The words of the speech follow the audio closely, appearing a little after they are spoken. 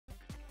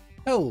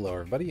Hello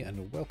everybody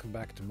and welcome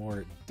back to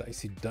more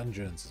Dicey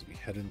Dungeons as we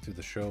head into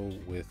the show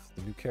with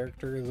the new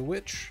character, the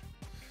Witch.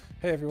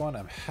 Hey everyone,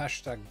 I'm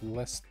hashtag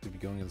blessed to be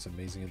going on this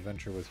amazing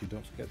adventure with you.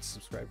 Don't forget to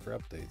subscribe for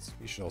updates.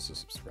 You should also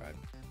subscribe.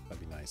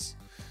 That'd be nice.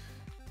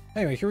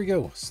 Anyway, here we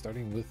go.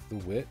 Starting with the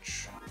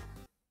Witch.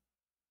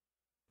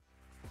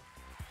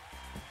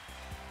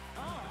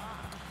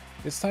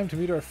 It's time to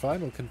meet our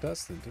final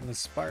contestant, an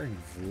aspiring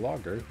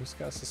vlogger who's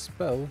cast a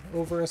spell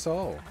over us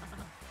all.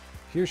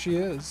 Here she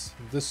is,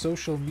 the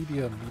social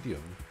media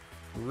medium,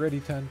 ready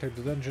to enter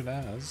the dungeon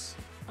as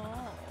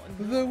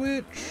the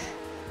Witch.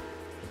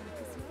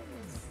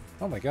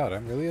 Oh my god,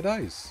 I'm really a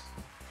dice.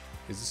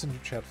 Is this a new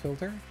chat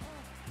filter?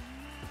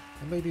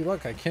 And Lady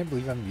Luck, I can't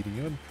believe I'm meeting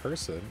you in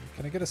person.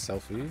 Can I get a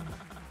selfie?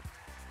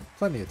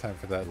 Plenty of time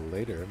for that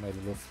later, my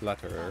little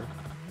flatterer.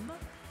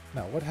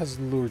 Now, what has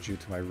lured you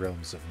to my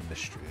realms of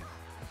mystery?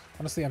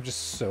 Honestly, I'm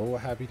just so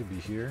happy to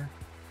be here.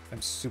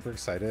 I'm super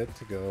excited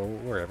to go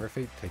wherever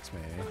fate takes me.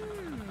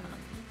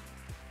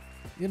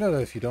 You know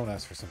that if you don't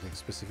ask for something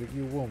specific,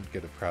 you won't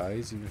get a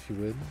prize, even if you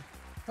win.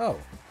 Oh.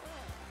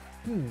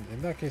 In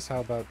that case,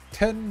 how about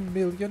 10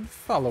 million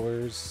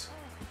followers?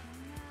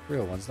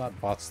 Real ones, not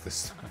bots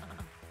this time.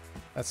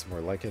 That's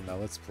more like it. Now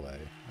let's play.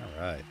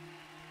 Alright.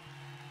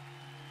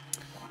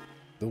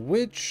 The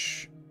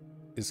Witch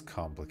is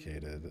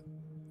complicated.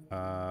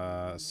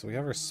 So we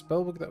have our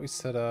spellbook that we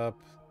set up.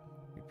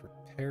 We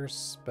prepare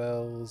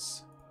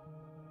spells.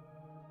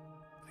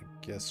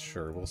 Guess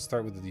sure. We'll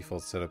start with the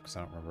default setup because I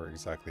don't remember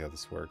exactly how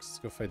this works. Let's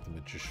go fight the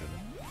magician.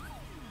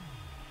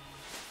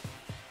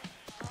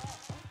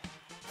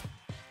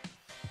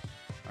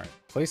 Alright,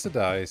 place a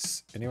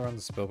dice anywhere on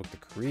the spellbook to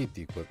create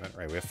the equipment.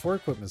 Right, we have 4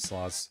 equipment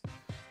slots.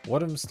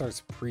 One of them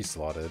starts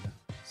pre-slotted,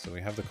 so we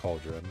have the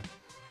cauldron.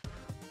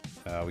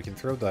 We can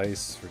throw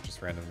dice for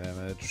just random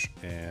damage,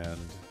 and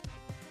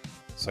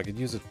so I could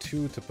use a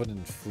 2 to put an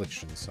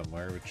infliction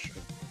somewhere, which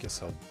I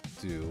guess I'll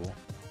do.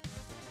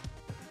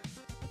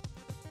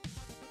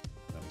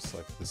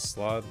 Select this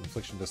slot.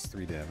 Infliction does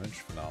 3 damage.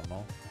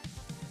 Phenomenal.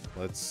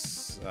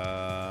 Let's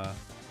oh,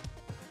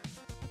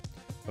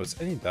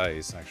 it's any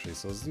dice actually,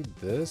 so let's do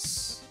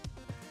this.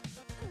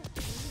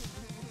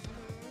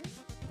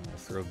 And we'll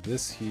throw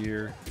this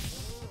here.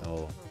 And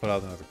we'll put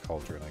out another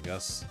cauldron, I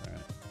guess.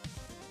 Alright.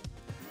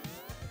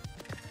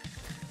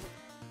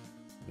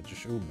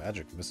 Ooh,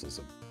 magic missile's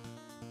a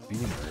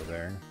beamer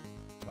there.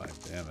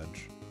 5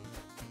 damage.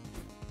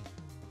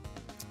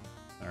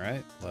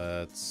 Alright,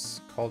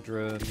 let's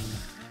cauldron.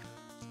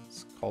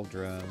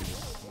 Cauldron.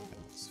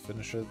 Let's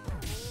finish it.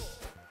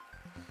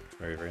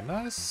 Very, very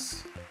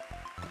nice.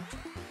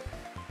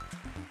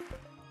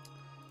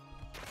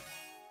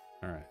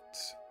 Alright.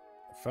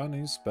 Found a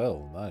new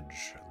spell.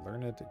 Nudge.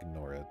 Learn it,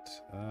 ignore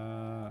it.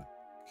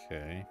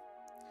 Okay.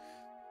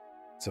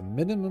 It's a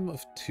minimum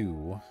of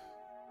 2.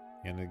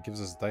 And it gives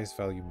us dice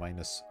value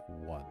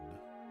 -1.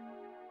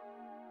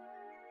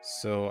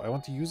 So I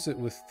want to use it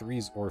with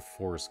 3s or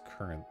 4s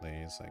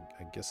currently, so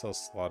I guess I'll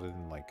slot it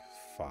in like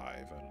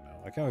 5, I don't know.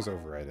 I can always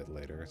override it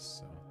later,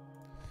 so...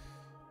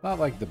 Not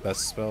like the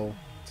best spell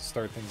to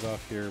start things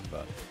off here,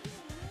 but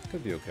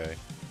could be okay.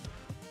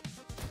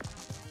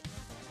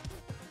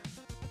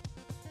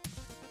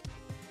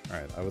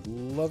 Alright, I would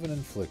love an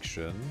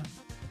infliction.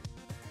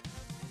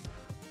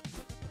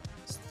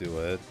 Let's do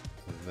it.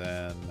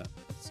 Then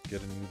let's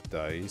get a new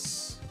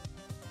dice.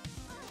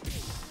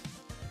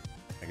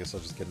 I guess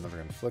I'll just get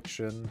another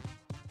infliction.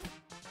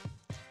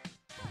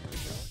 There we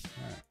go.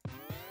 Alright.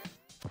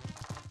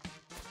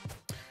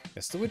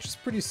 Yes, the Witch is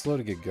pretty slow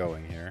to get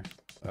going here.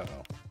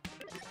 Uh-oh.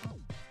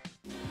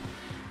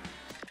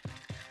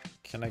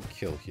 Can I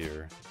kill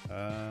here?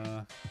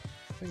 I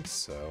think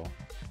so.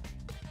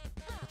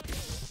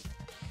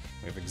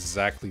 We have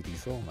exactly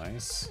lethal.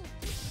 Nice.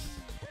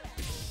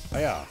 Oh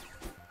yeah.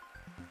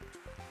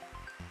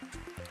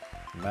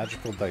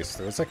 Magical dice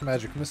throw. It's like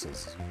magic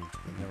missiles.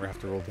 You never have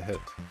to roll to hit.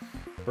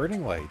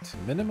 Burning Light,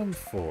 minimum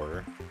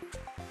 4,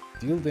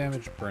 deal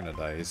damage, burn a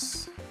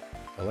dice,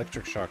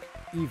 electric shock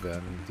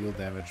even, deal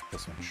damage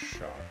 +1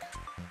 shock.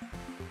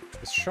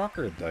 Is shock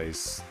or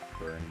dice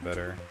burn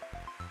better?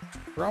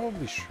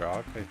 Probably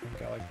shock, I think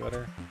I like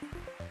better.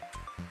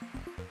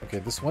 Okay,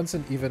 this one's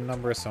an even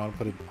number, so I want to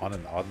put it on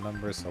an odd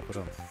number, so I'll put it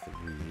on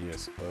 3, I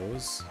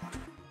suppose.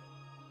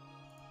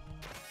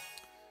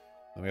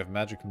 Then we have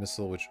Magic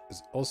Missile, which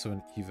is also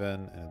an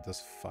even, and it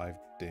does 5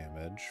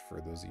 damage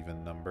for those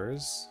even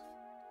numbers.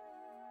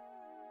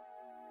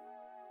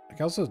 I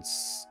can also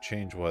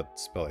change what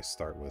spell I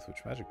start with,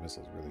 which Magic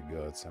Missile is really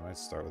good, so I might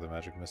start with a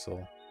Magic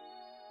Missile.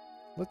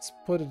 Let's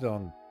put it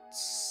on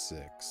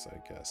 6, I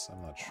guess.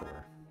 I'm not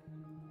sure.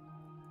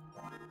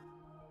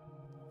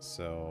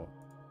 So,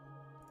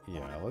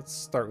 yeah, let's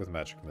start with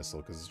Magic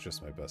Missile, because it's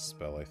just my best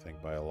spell, I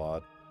think, by a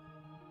lot.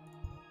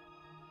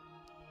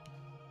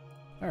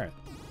 Alright.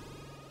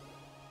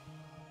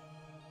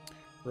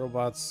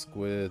 Robots,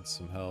 squid,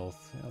 some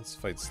health. Yeah, let's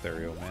fight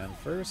Stereo Man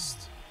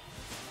first.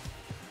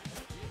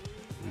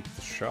 Weak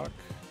the shock.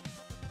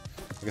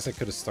 I guess I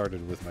could have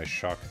started with my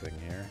shock thing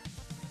here.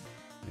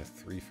 a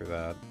 3 for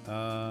that.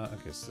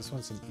 Okay, so this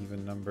one's an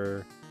even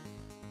number.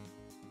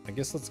 I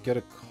guess let's get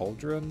a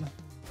cauldron.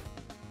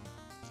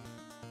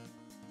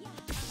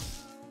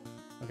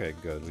 Okay,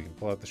 good. We can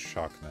pull out the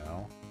shock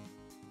now.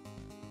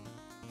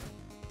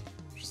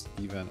 Just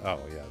even... Oh,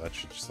 yeah, that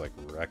should just, like,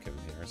 wreck him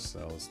here,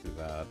 so let's do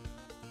that.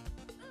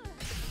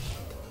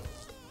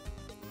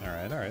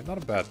 Alright, alright.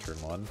 Not a bad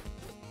turn one.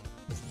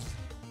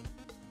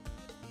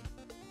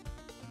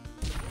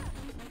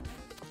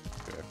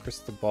 Okay,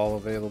 crystal ball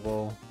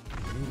available.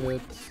 Need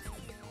it.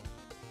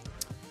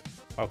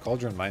 Oh,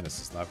 Cauldron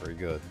Minus is not very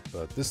good,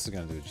 but this is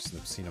going to do just an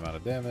obscene amount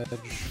of damage,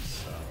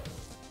 so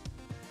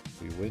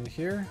we win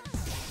here.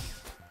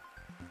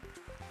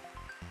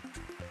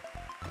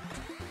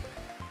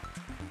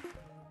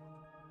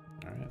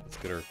 Alright, let's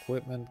get our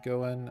equipment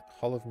going.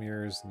 Hall of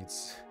Mirrors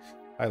needs...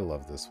 I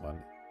love this one.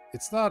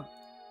 It's not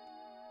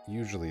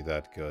usually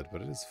that good,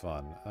 but it is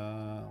fun.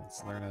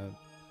 Let's learn it.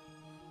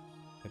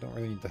 I don't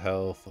really need the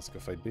health. Let's go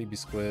fight Baby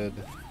Squid.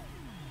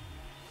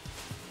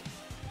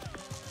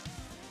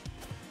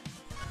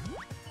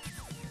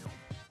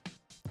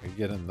 I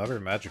get another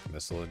magic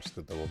missile and just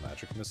a double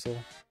magic missile.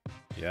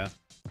 Yeah.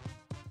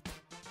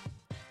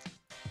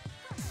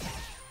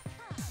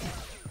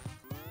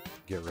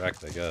 Get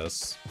wrecked, I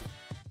guess.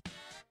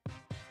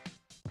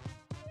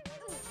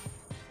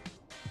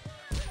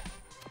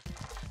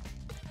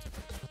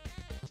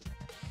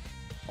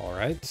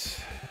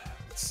 Alright.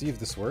 Let's see if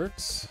this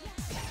works.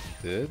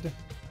 It did.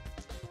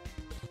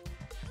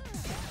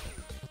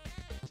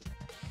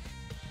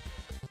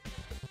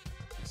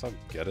 Guess I'll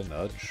get a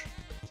nudge.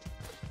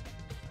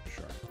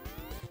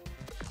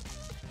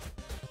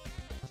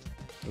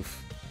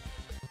 Oof.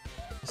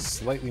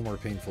 Slightly more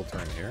painful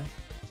turn here.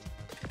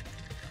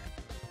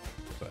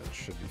 But it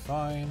should be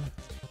fine.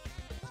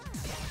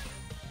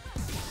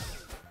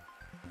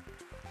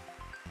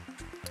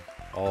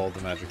 All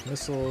the magic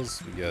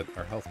missiles, we get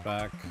our health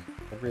back.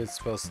 Upgrade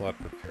spell slot,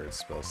 prepared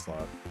spell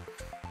slot.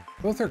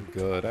 Both are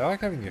good. I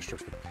like having the extra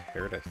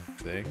prepared, I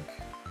think.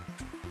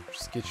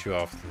 Just get you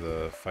off to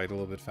the fight a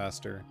little bit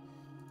faster.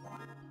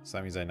 So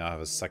that means I now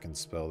have a second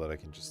spell that I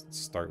can just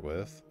start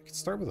with. I can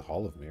start with a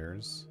Hall of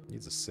Mirrors.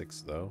 Needs a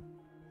 6 though.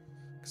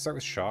 I can start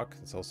with Shock.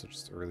 That's also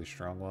just a really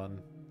strong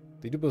one.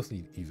 They do both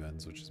need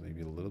evens, which is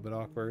maybe a little bit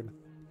awkward.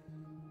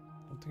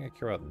 I don't think I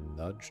care about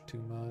Nudge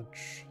too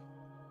much.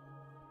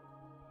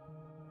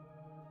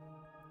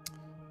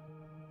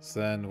 So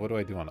then, what do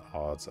I do on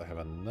odds? I have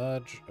a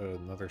Nudge,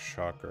 another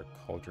Shock, or a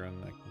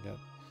Cauldron I can get.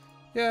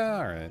 Yeah,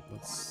 alright.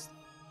 Let's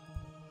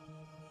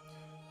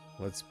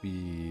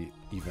be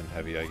even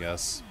heavy, I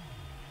guess.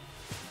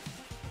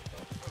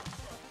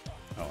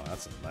 Oh,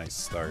 that's a nice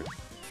start.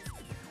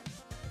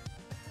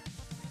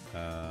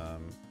 Yeah,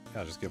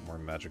 just get more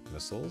magic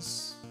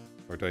missiles.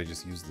 Or do I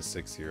just use the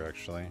 6 here,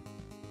 actually?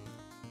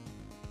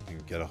 You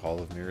can get a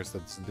Hall of Mirrors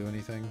that doesn't do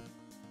anything.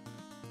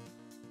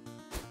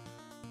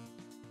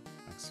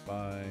 Max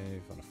 5.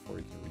 On a 4,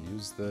 you can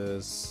reuse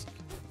this.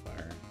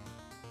 Fire.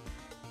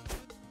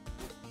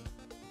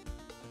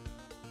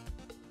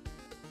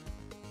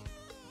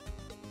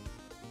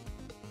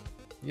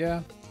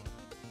 Yeah.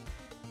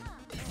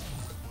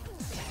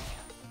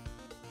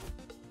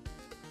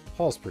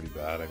 Hall's pretty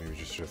bad. I mean, we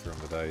just should have thrown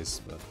the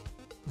dice, but...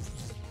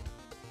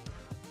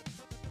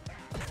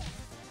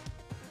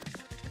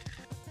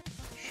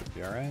 should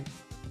be alright.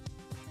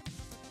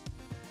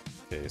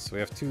 Okay, so we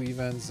have 2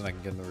 evens, and I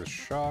can get another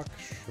Shock,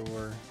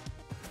 sure.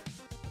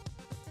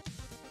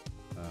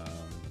 I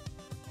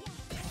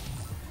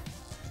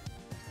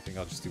think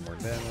I'll just do more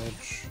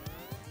damage.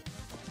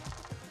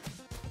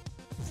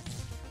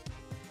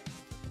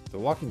 The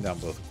locking down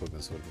both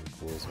equipments would have been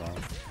cool as well.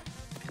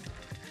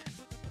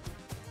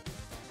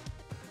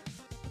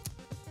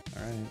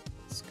 Alright,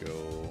 let's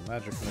go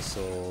Magic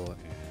Missile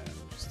and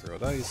just throw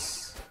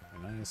dice.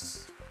 Very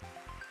nice.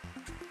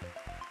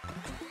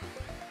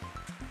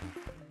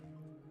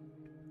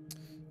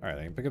 Alright,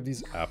 I can pick up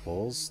these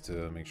apples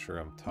to make sure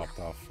I'm topped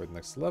off for the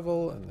next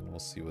level, and then we'll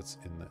see what's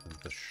in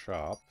the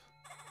shop.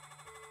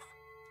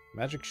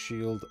 Magic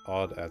Shield,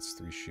 odd adds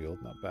 3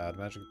 shield, not bad.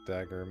 Magic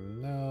Dagger,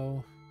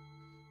 no.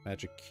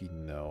 Magic Key,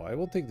 no. I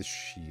will take the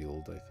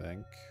shield, I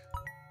think.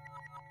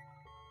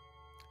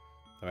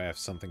 Then I have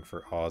something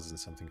for odds and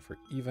something for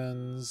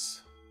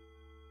evens.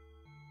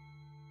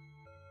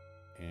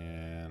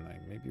 And I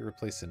maybe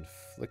replace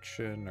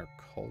Infliction or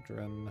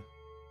Cauldron.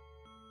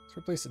 Let's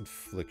replace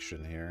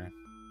Infliction here.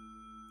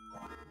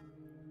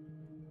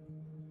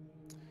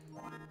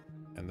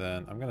 And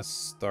then I'm going to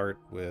start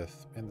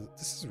with... and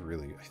this is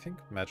really... I think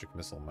Magic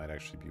Missile might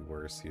actually be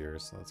worse here,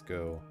 so let's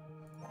go...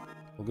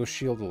 we'll go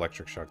Shield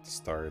Electric Shock to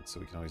start, so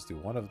we can always do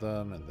one of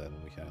them, and then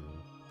we can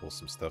pull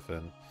some stuff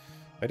in.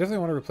 I definitely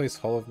want to replace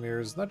Hall of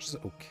Mirrors. Not just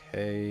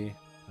okay,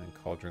 and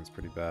Cauldron's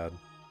pretty bad.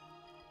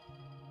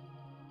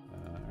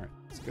 Alright,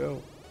 let's go.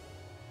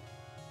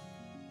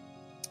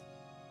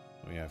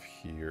 What do we have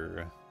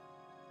here?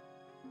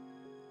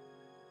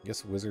 I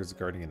guess Wizard's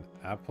guarding an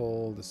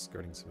apple. This is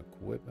guarding some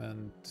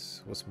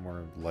equipment. What's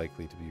more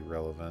likely to be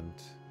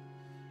relevant?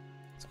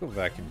 Let's go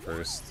Vacuum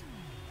first.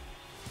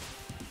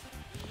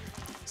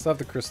 Still have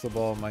the crystal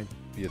ball, might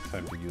be a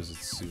time to use it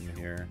soon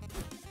here.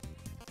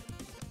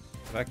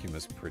 Vacuum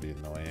is pretty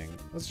annoying.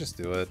 Let's just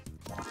do it.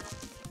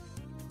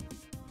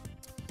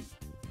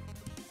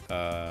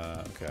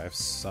 Okay, I have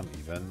some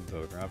even,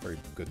 though they're not very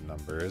good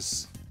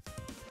numbers.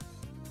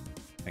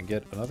 I can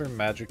get another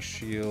magic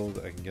shield,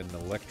 I can get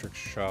an electric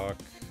shock,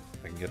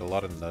 I can get a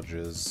lot of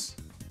nudges.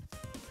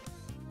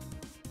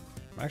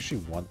 I actually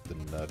want the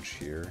nudge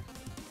here.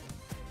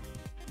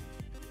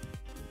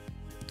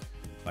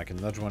 I can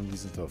nudge one of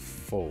these into a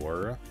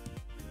 4.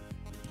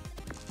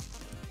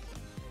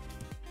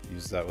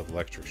 Use that with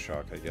electric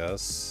shock, I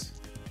guess.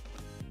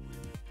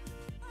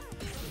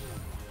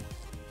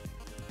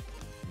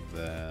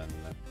 Then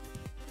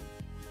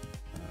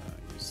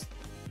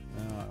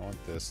no, I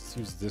want this. Let's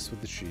use this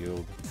with the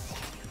shield.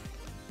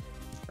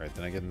 Alright,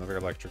 then I get another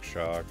electric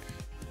shock.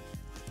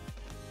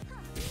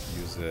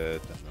 Use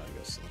it, and I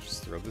guess I'll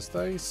just throw this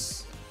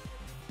dice.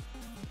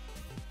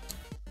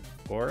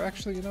 Or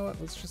actually, you know what?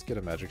 Let's just get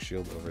a magic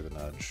shield over the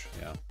nudge.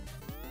 Yeah.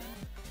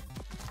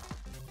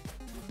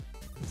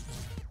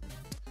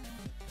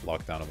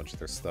 Lock down a bunch of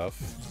their stuff.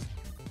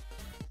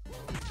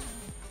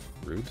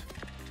 Rude.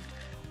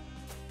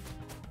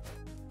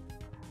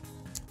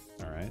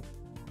 Alright.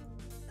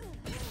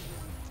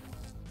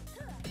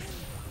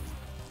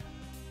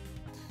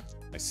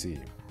 I see.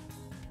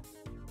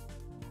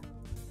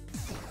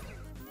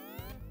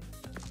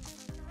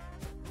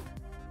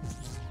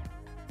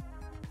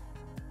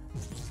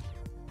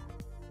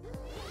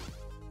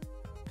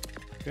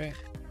 Okay.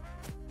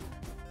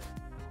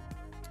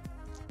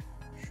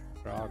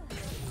 Shock.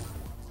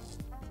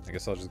 I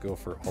guess I'll just go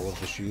for all of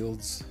the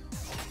shields.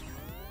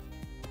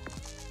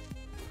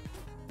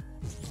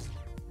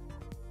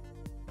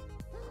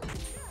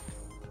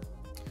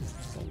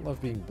 Don't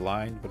love being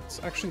blind, but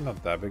it's actually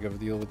not that big of a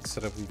deal with the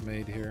setup we've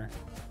made here.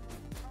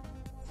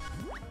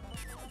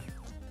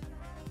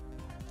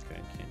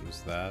 Okay, can't use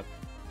that.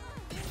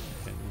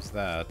 Can't use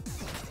that.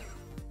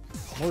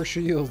 More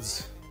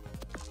shields!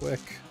 Quick.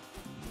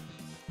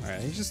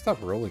 Alright, you just stop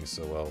rolling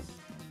so well.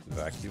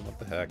 Vacuum, what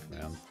the heck,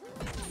 man.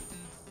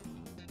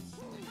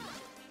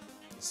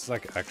 This is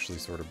like actually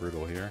sort of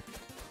brutal here.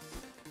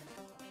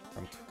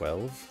 I'm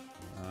 12.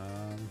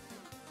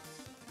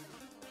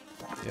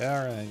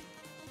 Yeah, alright.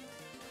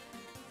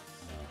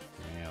 Oh,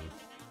 man.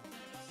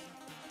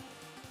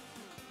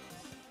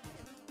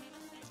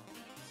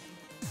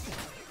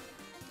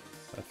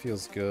 That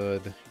feels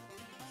good.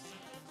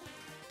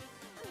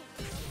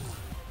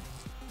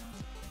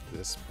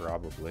 This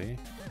probably.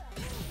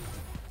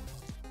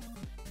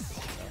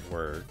 That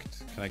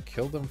worked. Can I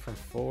kill them from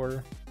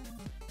 4?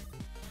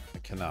 I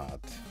cannot.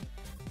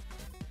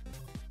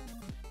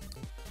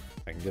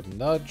 I can get a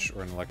nudge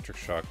or an electric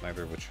shock,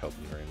 neither of which help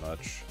me very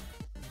much.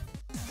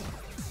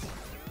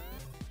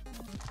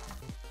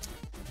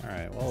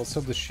 Alright, well, let's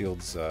hope the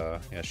shields,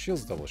 yeah,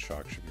 shields double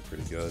shock should be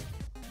pretty good.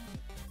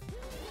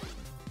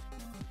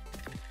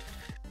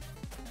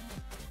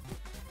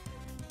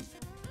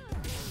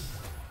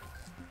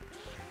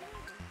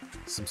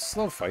 Some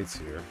slow fights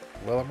here.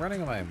 Well, I'm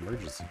running on my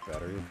emergency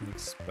battery, what can you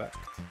expect?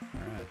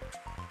 Alright.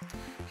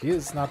 He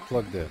is not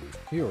plugged in.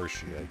 He or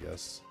she, I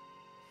guess.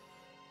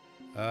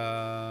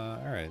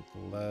 Alright,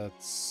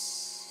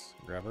 let's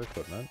grab our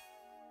equipment.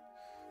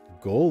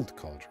 Gold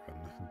Cauldron.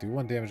 Do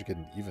 1 damage, get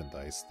an even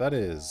dice. That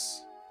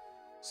is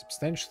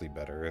substantially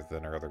better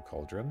than our other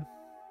cauldron.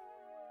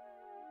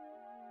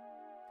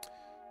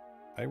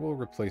 I will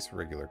replace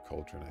regular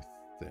cauldron, I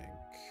think.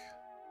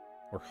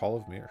 Or Hall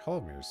of Mirror. Hall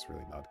of Mirror is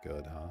really not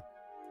good, huh?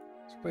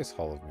 Let's replace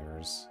Hall of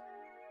Mirrors.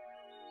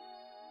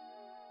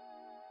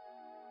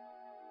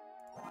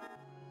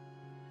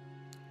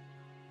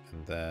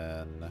 And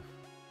then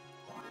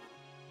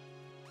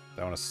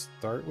I want to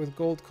start with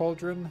Gold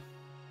Cauldron.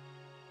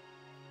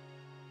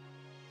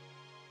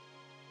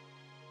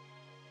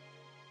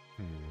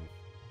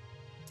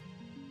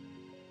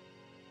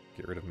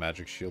 Get rid of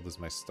Magic Shield as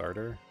my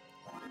starter.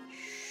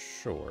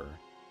 Sure.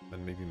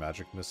 Then maybe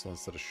Magic Missile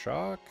instead of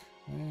Shock.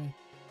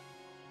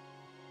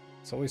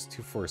 It's always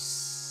 2, 4,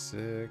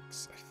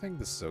 6. I think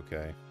this is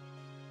okay.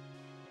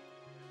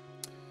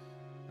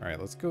 Alright,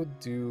 let's go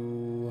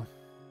do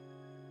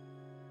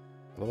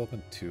level up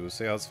in 2.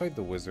 So yeah, let's fight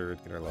the wizard,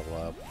 get our level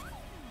up.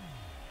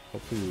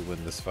 Hopefully we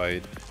win this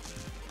fight.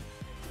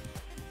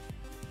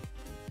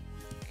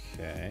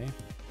 Okay.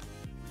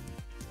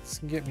 This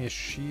can get me a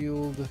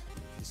shield.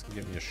 This can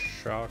get me a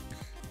shock.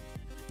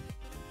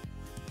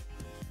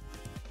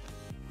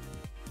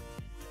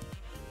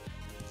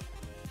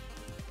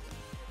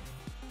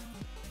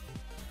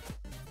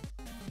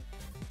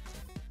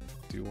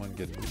 Do 1,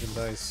 get an even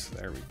dice.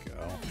 There we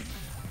go.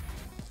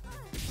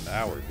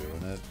 Now we're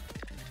doing it.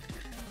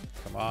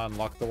 Come on,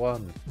 lock the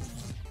 1.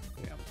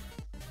 Damn.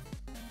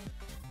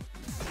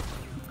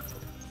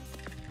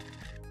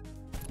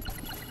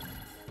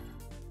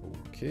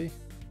 Okay.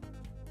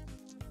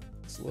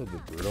 It's a little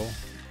bit brutal.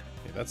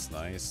 Okay, that's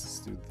nice. Let's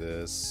do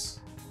this.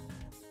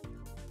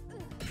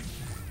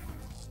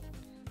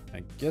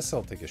 I guess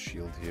I'll take a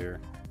shield here.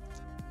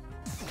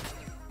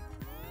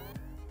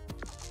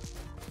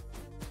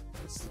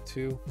 That's the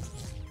 2.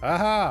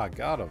 Aha!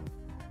 Got him!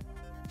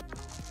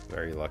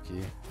 Very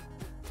lucky.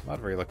 Not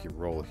a very lucky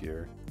roll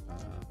here.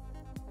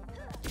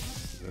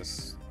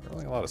 This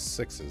rolling a lot of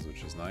 6s,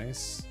 which is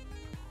nice.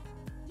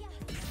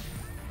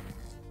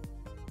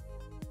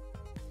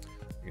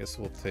 I guess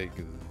we'll take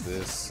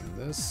this and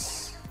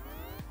this.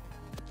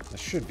 This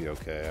should be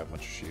okay. I have a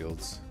bunch of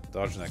shields.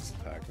 Dodge next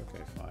attack.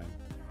 Okay, fine.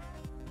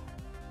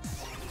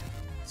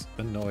 It's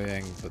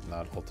annoying, but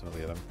not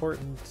ultimately that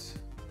important.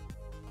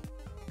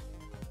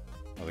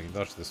 Oh, they can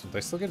dodge this one. Do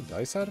I still get a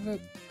dice out of it?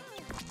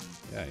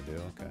 Yeah, you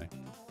do. Okay.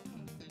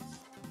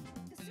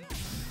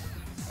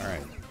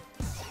 Alright.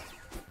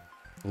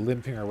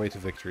 Limping our way to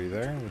victory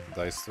there with the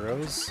dice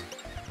throws.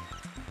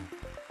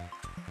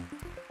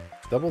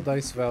 Double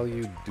dice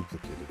value,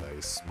 duplicated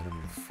dice,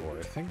 minimum 4.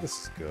 I think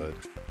this is good.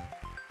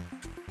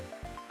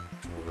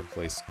 We'll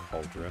replace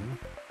Cauldron.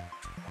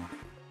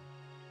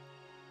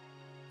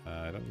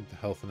 I don't need the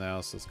health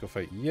now, so let's go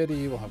fight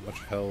Yeti. We'll have a bunch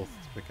of health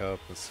to pick up.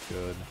 That's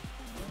good.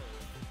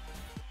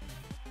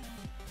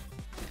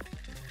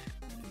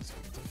 Let's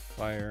get the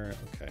fire.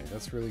 Okay,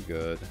 that's really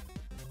good.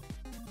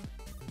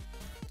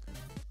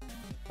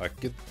 If I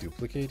could get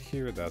duplicate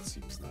here, that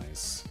seems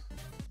nice.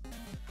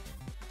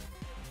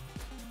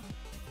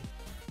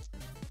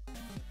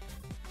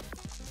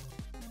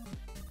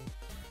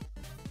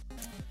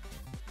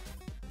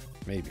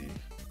 Maybe.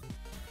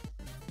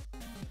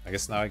 I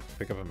guess now I can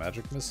pick up a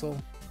magic missile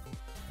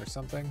or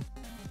something.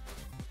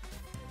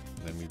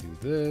 And then we do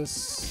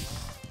this.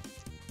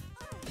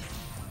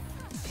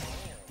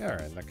 Yeah,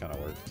 alright, that kind of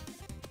worked.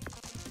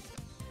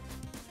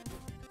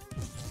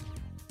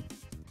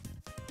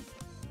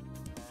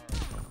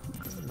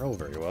 Doesn't roll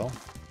very well.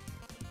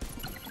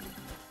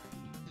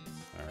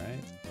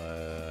 Alright,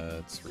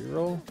 let's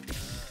reroll.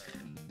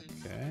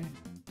 Okay.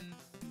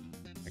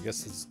 I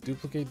guess let's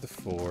duplicate the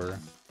 4.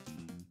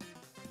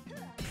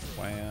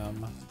 Wham.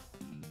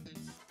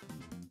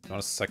 Do I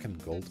want a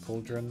second gold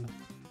cauldron?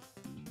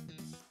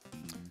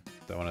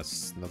 Do I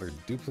want another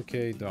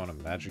duplicate? Do I want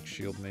a magic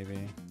shield maybe?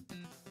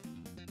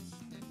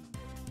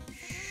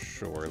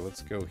 Sure,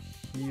 let's go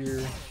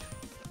here.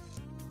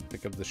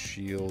 Pick up the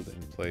shield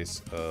in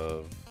place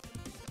of...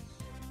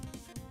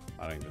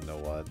 I don't even know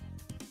what.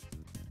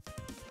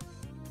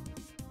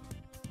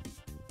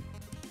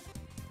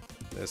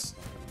 This?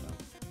 I don't know.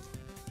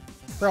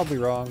 Probably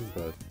wrong,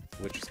 but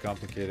which is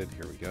complicated.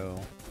 Here we go.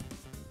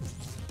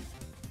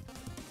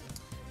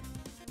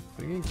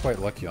 They're getting quite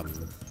lucky on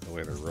the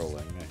way they're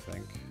rolling, I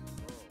think.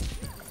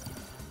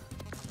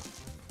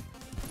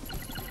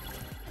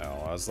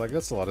 Oh, I was like,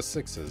 that's a lot of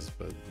 6s,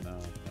 but no,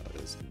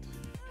 it isn't.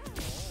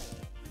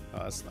 Oh,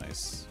 that's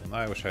nice. Well, now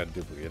I wish I had a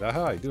duplicate.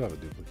 Aha, I do have a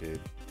duplicate.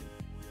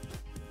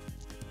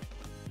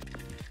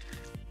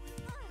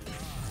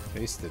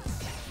 Paste it,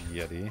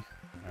 Yeti.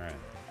 Alright.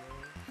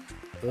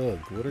 Ugh,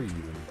 what are you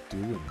even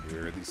doing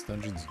here? These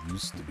dungeons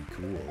used to be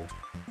cool.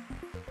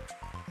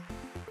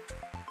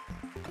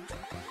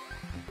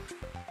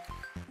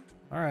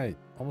 Alright,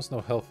 almost no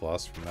health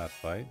loss from that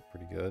fight.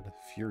 Pretty good.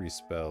 Fury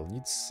spell.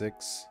 Needs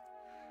 6.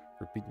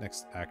 Repeat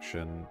next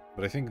action.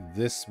 But I think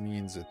this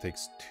means it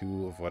takes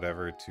 2 of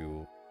whatever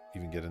to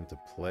even get into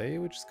play,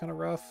 which is kind of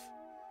rough.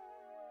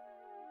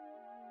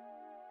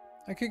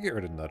 I could get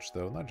rid of Nudge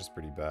though. Nudge is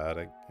pretty bad.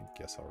 I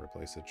guess I'll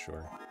replace it,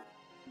 sure.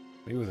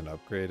 Maybe with an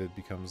upgrade it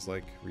becomes,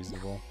 like,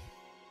 reasonable.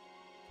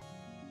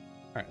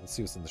 Alright, let's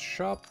see what's in the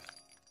shop.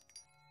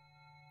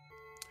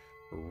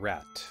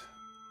 Rat.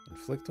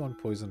 Inflict 1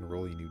 poison,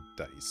 roll a new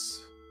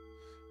dice.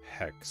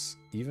 Hex.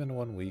 Even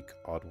 1 weak,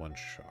 odd 1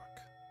 shock.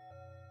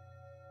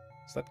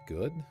 Is that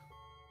good?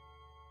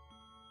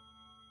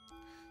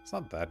 It's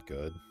not that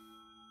good.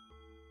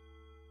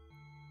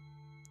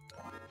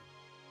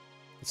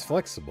 It's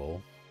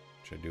flexible,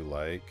 which I do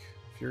like.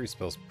 Fury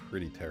spell's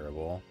pretty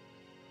terrible.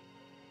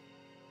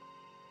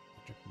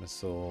 Magic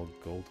missile,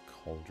 gold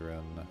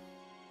cauldron,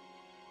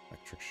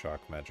 electric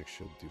shock, magic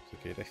shield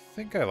duplicate. I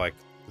think I like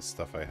the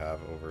stuff I have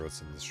over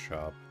what's in this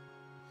shop.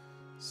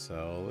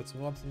 So let's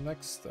move on to the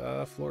next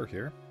floor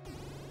here.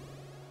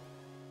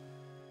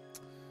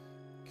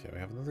 Okay, we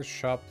have another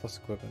shop plus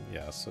equipment.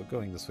 Yeah, so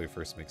going this way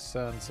first makes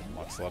sense. It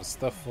unlocks a lot of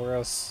stuff for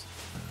us.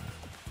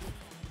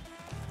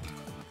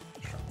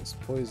 Strongest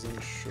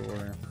poison,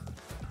 sure.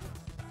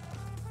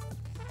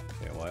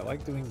 Okay, well I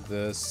like doing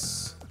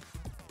this.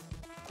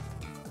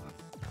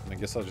 And I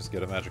guess I'll just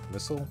get a magic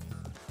missile.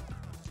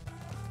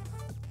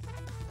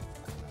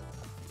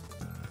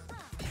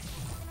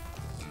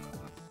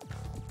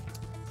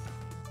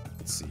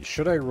 Let's see,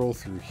 should I roll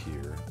through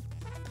here?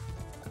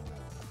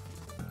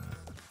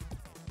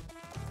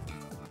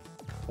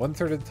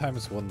 1/3 of the time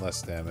is 1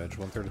 less damage,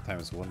 1/3 of the time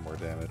is 1 more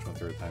damage,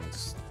 1/3 of the time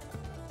is...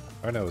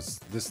 Oh no, it's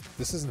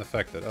this isn't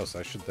affected. Oh, so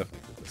I should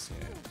definitely do this,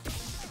 yeah.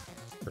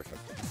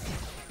 Perfect.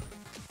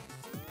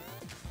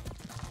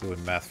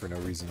 Doing math for no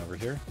reason over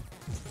here.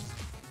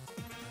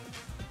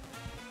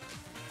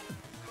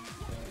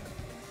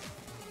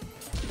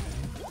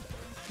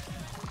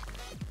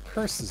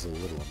 Curse is a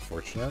little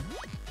unfortunate.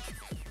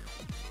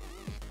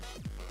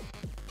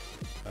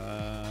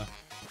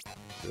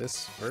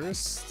 This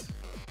first.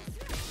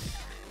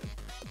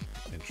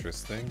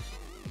 interesting.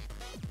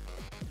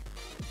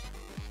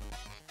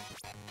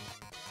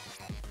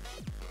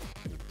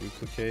 Gonna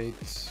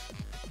duplicate.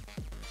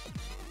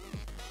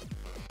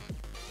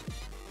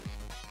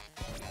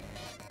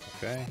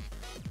 Okay.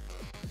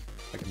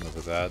 I can live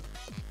with that.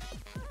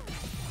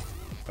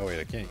 Oh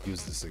wait, I can't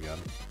use this again.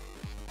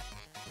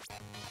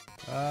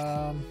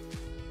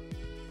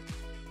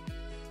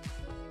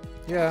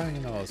 Yeah, you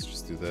know, let's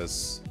just do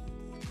this.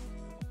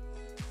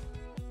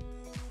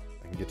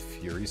 I can get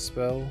Fury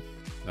Spell.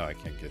 No, I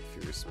can't get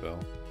Fury Spell.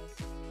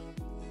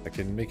 I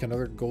can make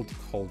another gold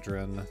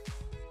cauldron. I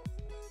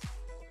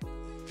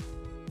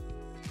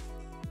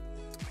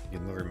can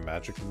get another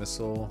magic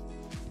missile.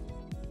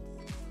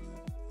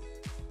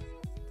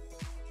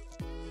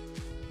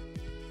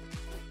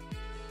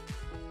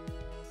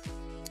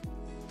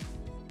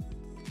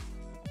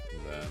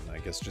 I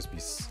guess just be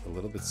a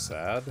little bit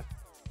sad.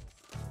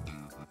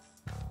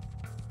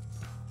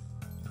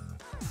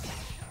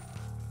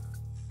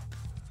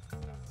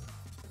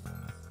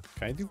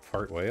 Can I do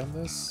part way on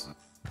this?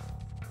 Can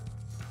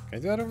I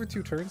do that over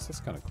 2 turns? That's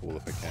kind of cool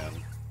if I can.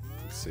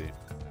 Let's see.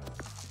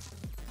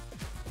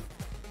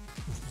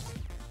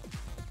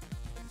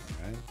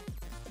 Alright.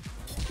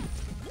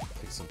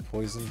 Take some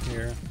poison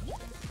here.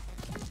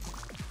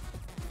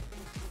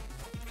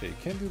 Okay, you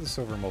can't do this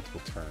over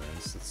multiple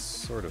turns. It's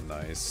sort of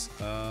nice.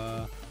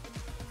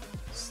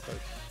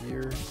 Start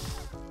here.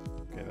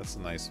 Okay, that's a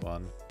nice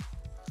one.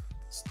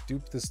 Let's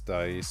dupe this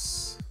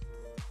dice.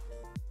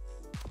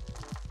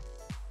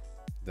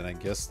 Then I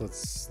guess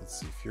let's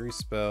see. Fury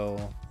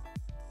Spell.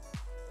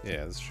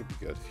 Yeah, this should be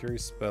good. Fury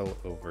Spell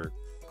over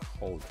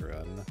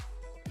Cauldron.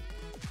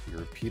 We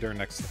repeat our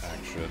next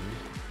action.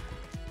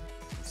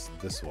 It's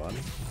this one.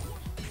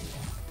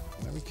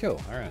 And then we kill.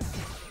 Alright.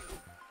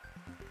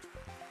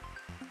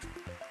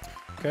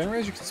 Okay, I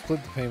realize you can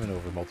split the payment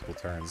over multiple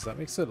turns. That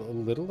makes it a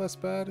little less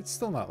bad. It's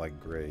still not, like,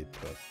 great,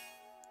 but...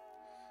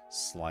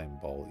 Slime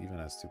Ball even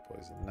has 2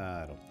 poison.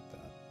 Nah, I don't need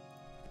that.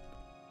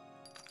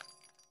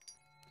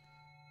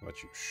 How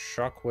about you?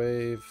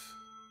 Shockwave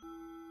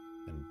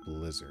and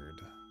Blizzard.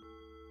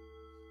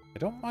 I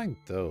don't mind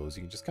those.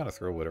 You can just kind of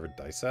throw whatever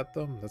dice at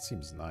them. That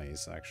seems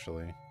nice,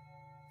 actually.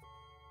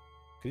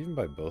 Could even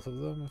buy both of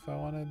them if I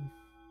wanted.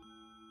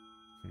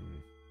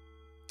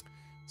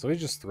 So we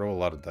just throw a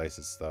lot of dice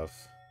at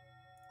stuff.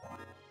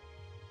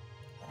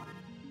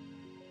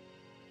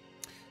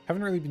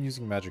 Haven't really been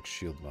using Magic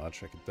Shield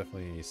much. I could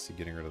definitely see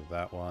getting rid of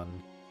that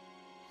one.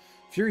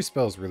 Fury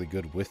Spell is really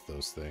good with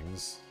those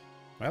things.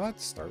 Am I allowed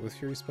to start with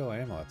Fury Spell? I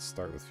am allowed to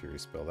start with Fury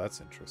Spell. That's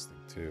interesting,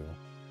 too.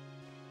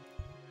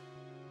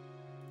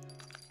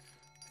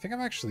 I think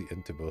I'm actually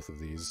into both of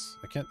these.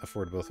 I can't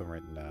afford both of them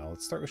right now.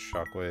 Let's start with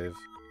Shockwave.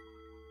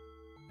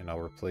 And I'll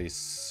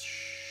replace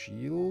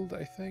Shield,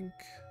 I think.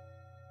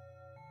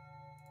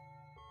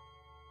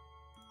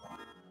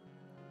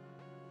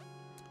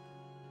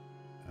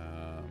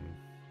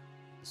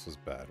 This was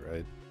bad,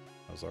 right?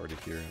 I was already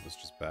here and it was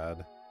just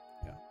bad.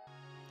 Yeah.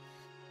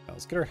 Now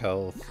let's get our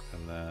health,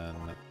 and then...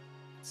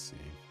 Let's see.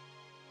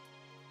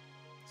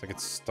 So I could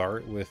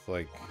start with,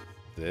 like,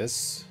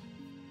 this.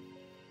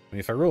 I mean,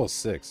 if I roll a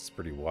 6, it's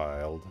pretty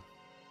wild.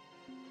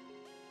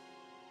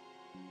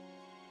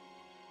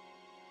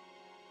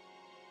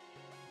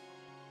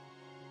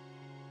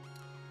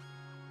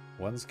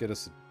 Ones get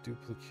us a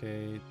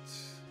duplicate.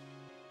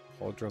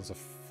 Cauldron's a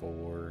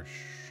 4.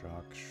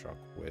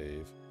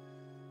 Shockwave.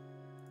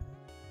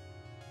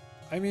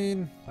 I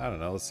mean, I don't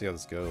know. Let's see how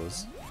this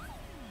goes.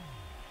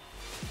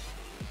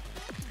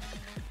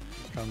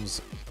 Here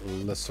comes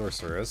the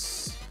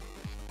Sorceress.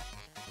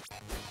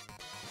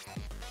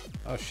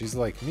 Oh, she's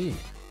like me.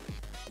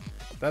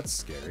 That's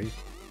scary.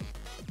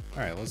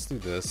 Alright, let's do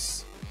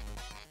this.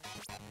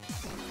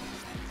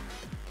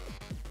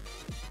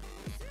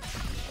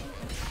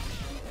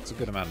 It's a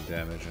good amount of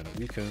damage and it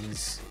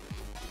weakens.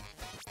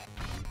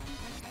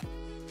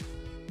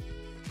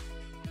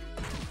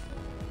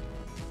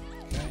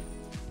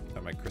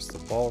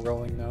 Crystal Ball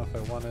rolling now if I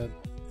wanted.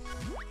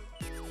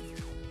 I'm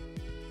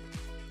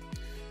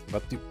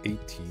about to do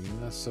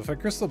 18. So if I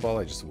Crystal Ball,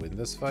 I just win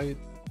this fight.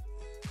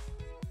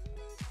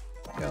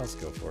 Yeah, let's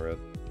go for it.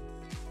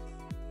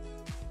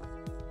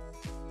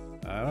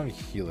 I don't have any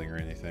healing or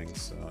anything,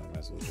 so I might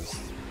as well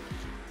just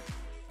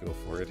go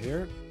for it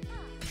here.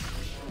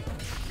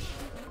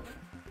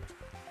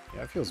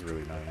 Yeah, it feels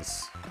really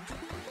nice.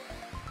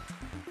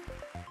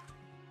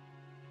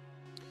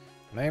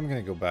 And I am going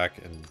to go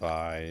back and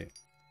buy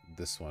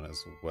this one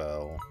as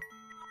well.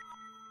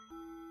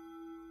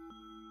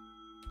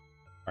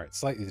 Alright,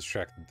 slightly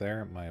distracted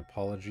there. My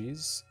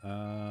apologies.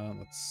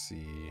 Let's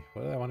see.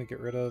 What do I want to get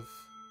rid of?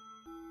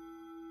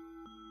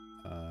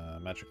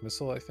 Magic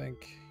Missile, I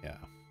think. Yeah.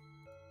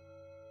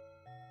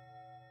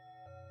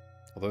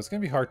 Although it's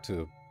going to be hard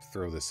to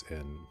throw this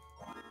in,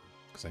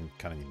 because I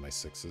kind of need my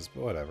 6s,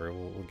 but whatever.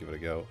 We'll give it a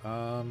go.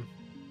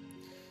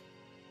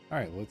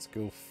 Alright, let's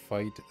go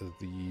fight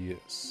the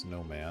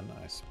snowman,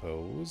 I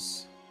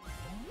suppose.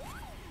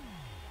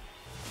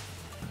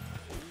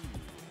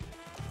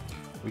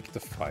 Weak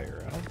to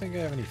fire. I don't think I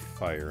have any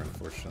fire,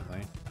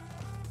 unfortunately.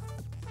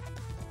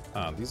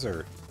 These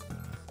are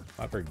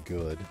not very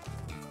good.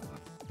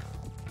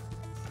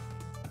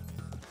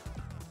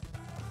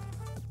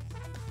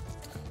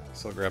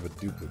 So I'll grab a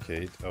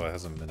duplicate. Oh, it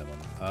has a minimum.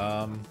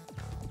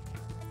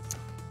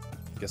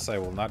 Guess I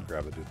will not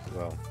grab a duplicate.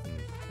 Well,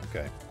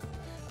 okay.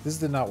 This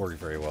did not work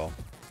very well.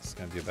 It's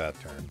gonna be a bad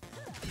turn.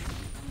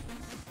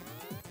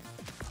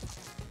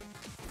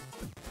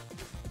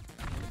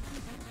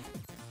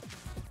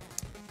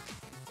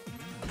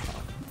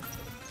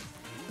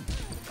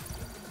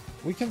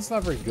 Weekend's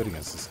not very good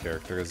against this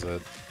character, is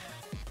it?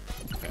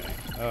 Okay.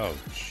 Oh,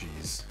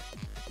 jeez.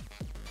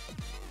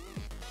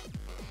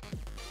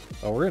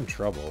 Oh, we're in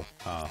trouble.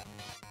 Huh.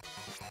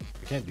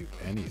 We can't do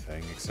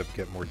anything except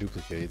get more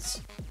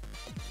duplicates.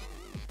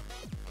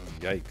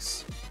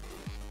 Yikes.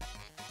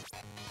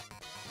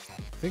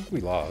 I think we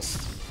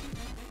lost.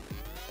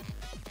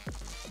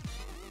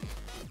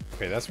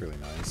 Okay, that's really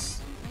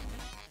nice.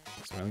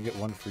 So we're gonna get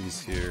one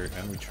freeze here,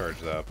 and we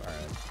charged up.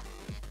 Alright.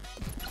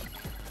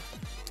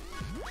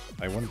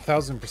 I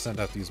 1000%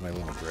 have to use my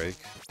limit break.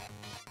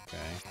 Okay.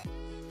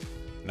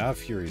 Now a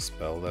Fury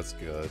spell, that's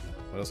good.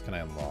 What else can I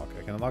unlock?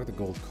 I can unlock the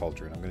Gold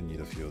Cauldron. I'm gonna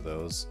need a few of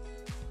those.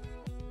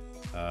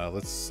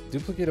 Let's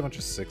duplicate a bunch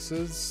of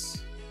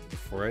 6s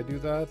before I do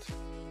that.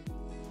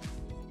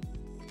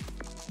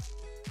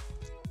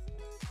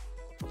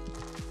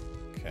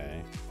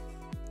 Okay.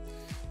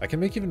 I can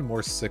make even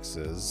more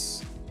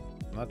 6s.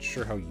 I'm not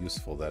sure how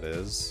useful that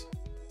is.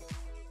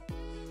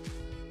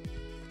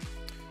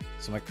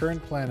 So my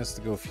current plan is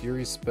to go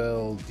Fury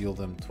Spell, deal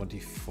them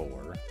 24.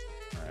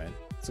 Alright,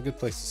 it's a good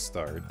place to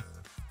start.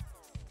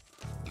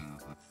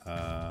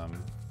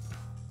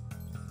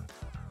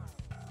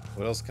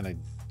 What else can I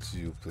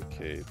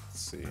duplicate? Let's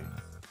see.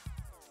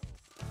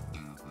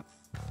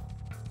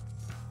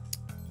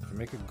 If I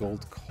make a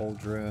Gold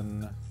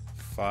Cauldron,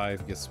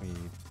 5 gets me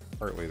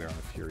partway there on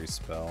the Fury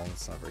Spell.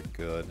 That's not very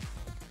good.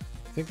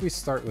 I think we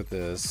start with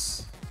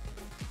this.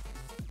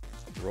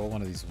 Roll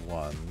one of these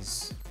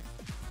ones.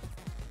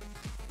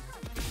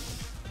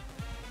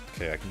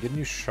 Okay, I can get a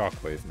new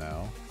Shockwave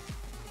now.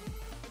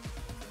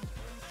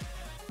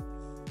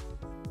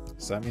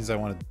 So that means I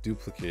want to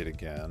duplicate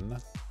again.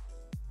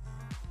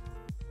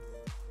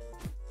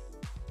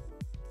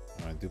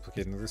 I want to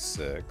duplicate another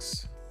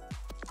 6.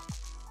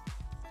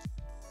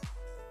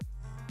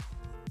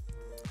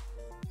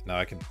 Now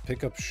I can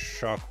pick up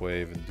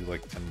Shockwave and do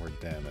like 10 more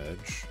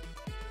damage.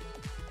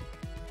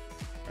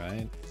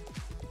 Right?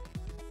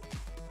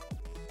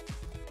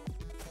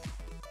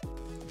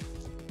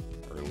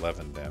 Or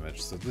 11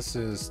 damage. So this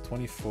is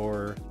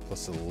 24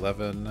 plus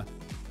 11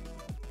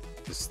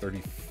 is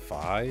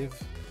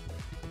 35.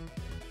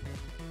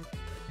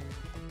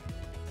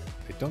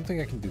 I don't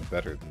think I can do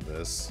better than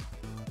this.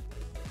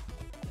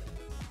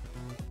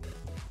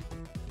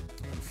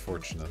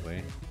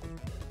 Unfortunately.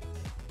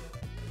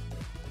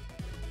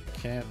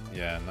 Can't.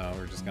 Yeah, no,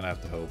 we're just gonna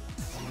have to hope.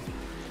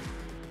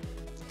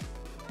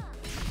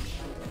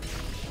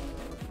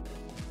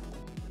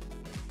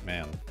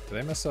 Man, did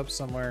I mess up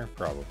somewhere?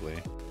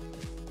 Probably.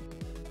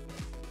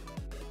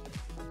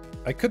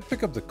 I could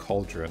pick up the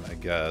Cauldron, I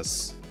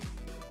guess.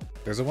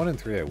 There's a 1 in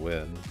 3 I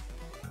win.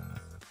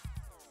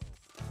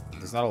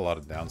 There's not a lot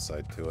of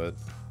downside to it.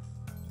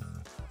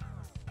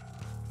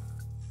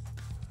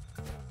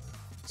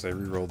 So I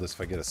re-roll this,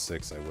 if I get a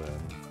 6, I win.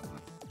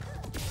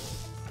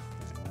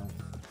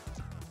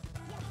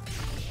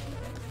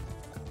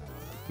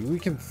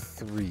 Weaken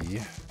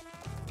 3.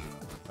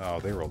 Oh,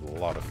 they rolled a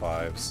lot of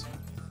 5s.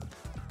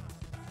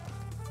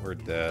 We're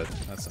dead.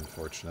 That's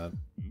unfortunate.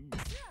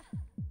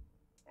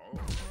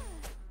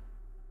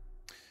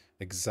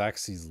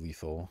 Exaxy's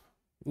lethal.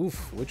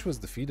 Oof, which was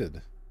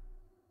defeated?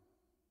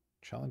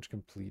 Challenge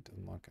complete,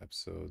 unlock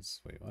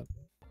episodes. Wait, what?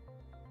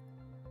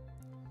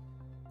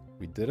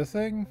 We did a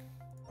thing?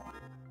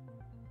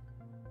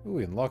 Ooh,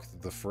 we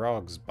unlocked the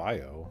frog's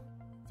bio.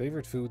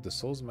 Favorite food, the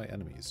souls of my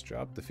enemies.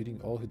 Job, defeating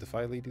all who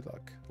defy Lady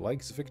Luck.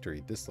 Likes,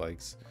 victory.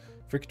 Dislikes,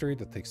 victory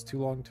that takes too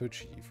long to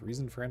achieve.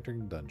 Reason for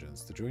entering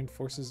dungeons, to join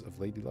forces of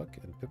Lady Luck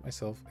and pit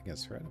myself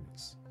against her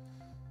enemies.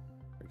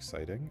 Very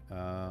exciting.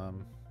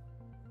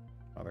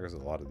 Oh, there's a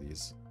lot of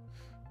these.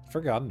 I've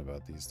forgotten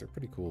about these. They're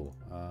pretty cool.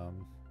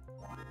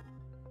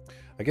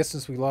 I guess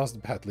since we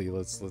lost badly,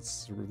 let's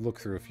look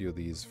through a few of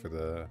these for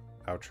the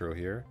outro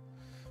here.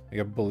 We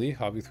got Bully,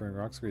 hobby throwing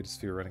rocks,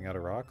 greatest fear running out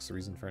of rocks,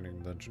 reason for entering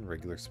the dungeon,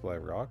 regular supply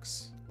of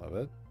rocks. Love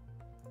it.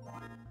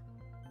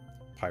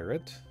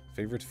 Pirate,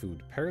 favorite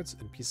food, parrots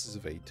and pieces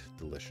of 8,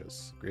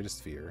 delicious.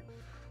 Greatest fear,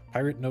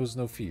 pirate knows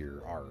no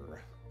fear,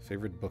 arr.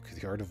 Favorite book,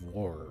 The Art of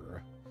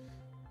War.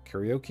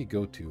 Karaoke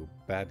go-to,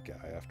 bad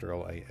guy, after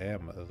all I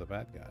am the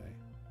bad guy.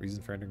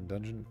 Reason for entering the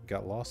dungeon,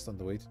 got lost on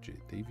the way to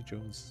Davy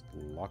Jones'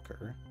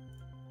 locker.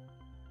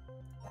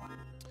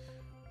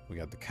 We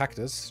got the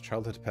cactus,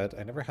 childhood pet.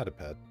 I never had a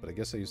pet, but I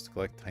guess I used to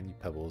collect tiny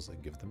pebbles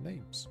and give them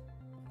names.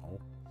 Oh.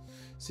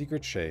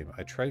 Secret shame.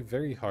 I try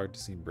very hard to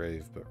seem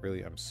brave, but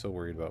really I'm so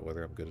worried about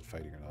whether I'm good at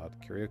fighting or not.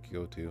 Karaoke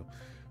go-to.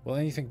 Well,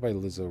 anything by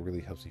Lizzo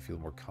really helps me feel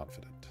more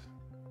confident.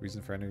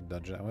 Reason for entering the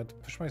dungeon. I want to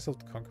push myself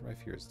to conquer my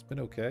fears. It's been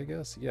okay, I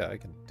guess? Yeah, I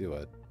can do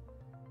it.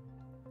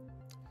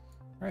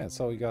 Alright, that's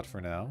all we got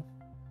for now.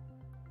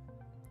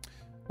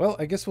 Well,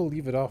 I guess we'll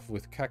leave it off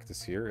with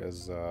Cactus here,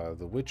 as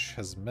the witch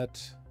has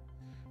met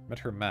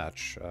her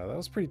match. That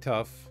was pretty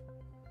tough.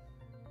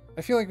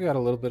 I feel like we got a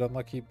little bit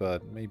unlucky,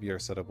 but maybe our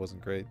setup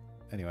wasn't great.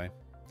 Anyway,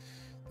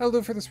 that'll do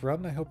it for this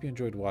run. I hope you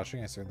enjoyed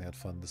watching. I certainly had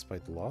fun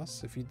despite the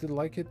loss. If you did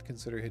like it,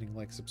 consider hitting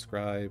like,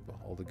 subscribe,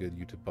 all the good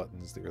YouTube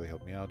buttons that really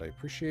help me out. I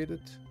appreciate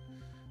it.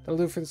 That'll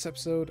do it for this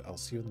episode. I'll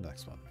see you in the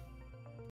next one.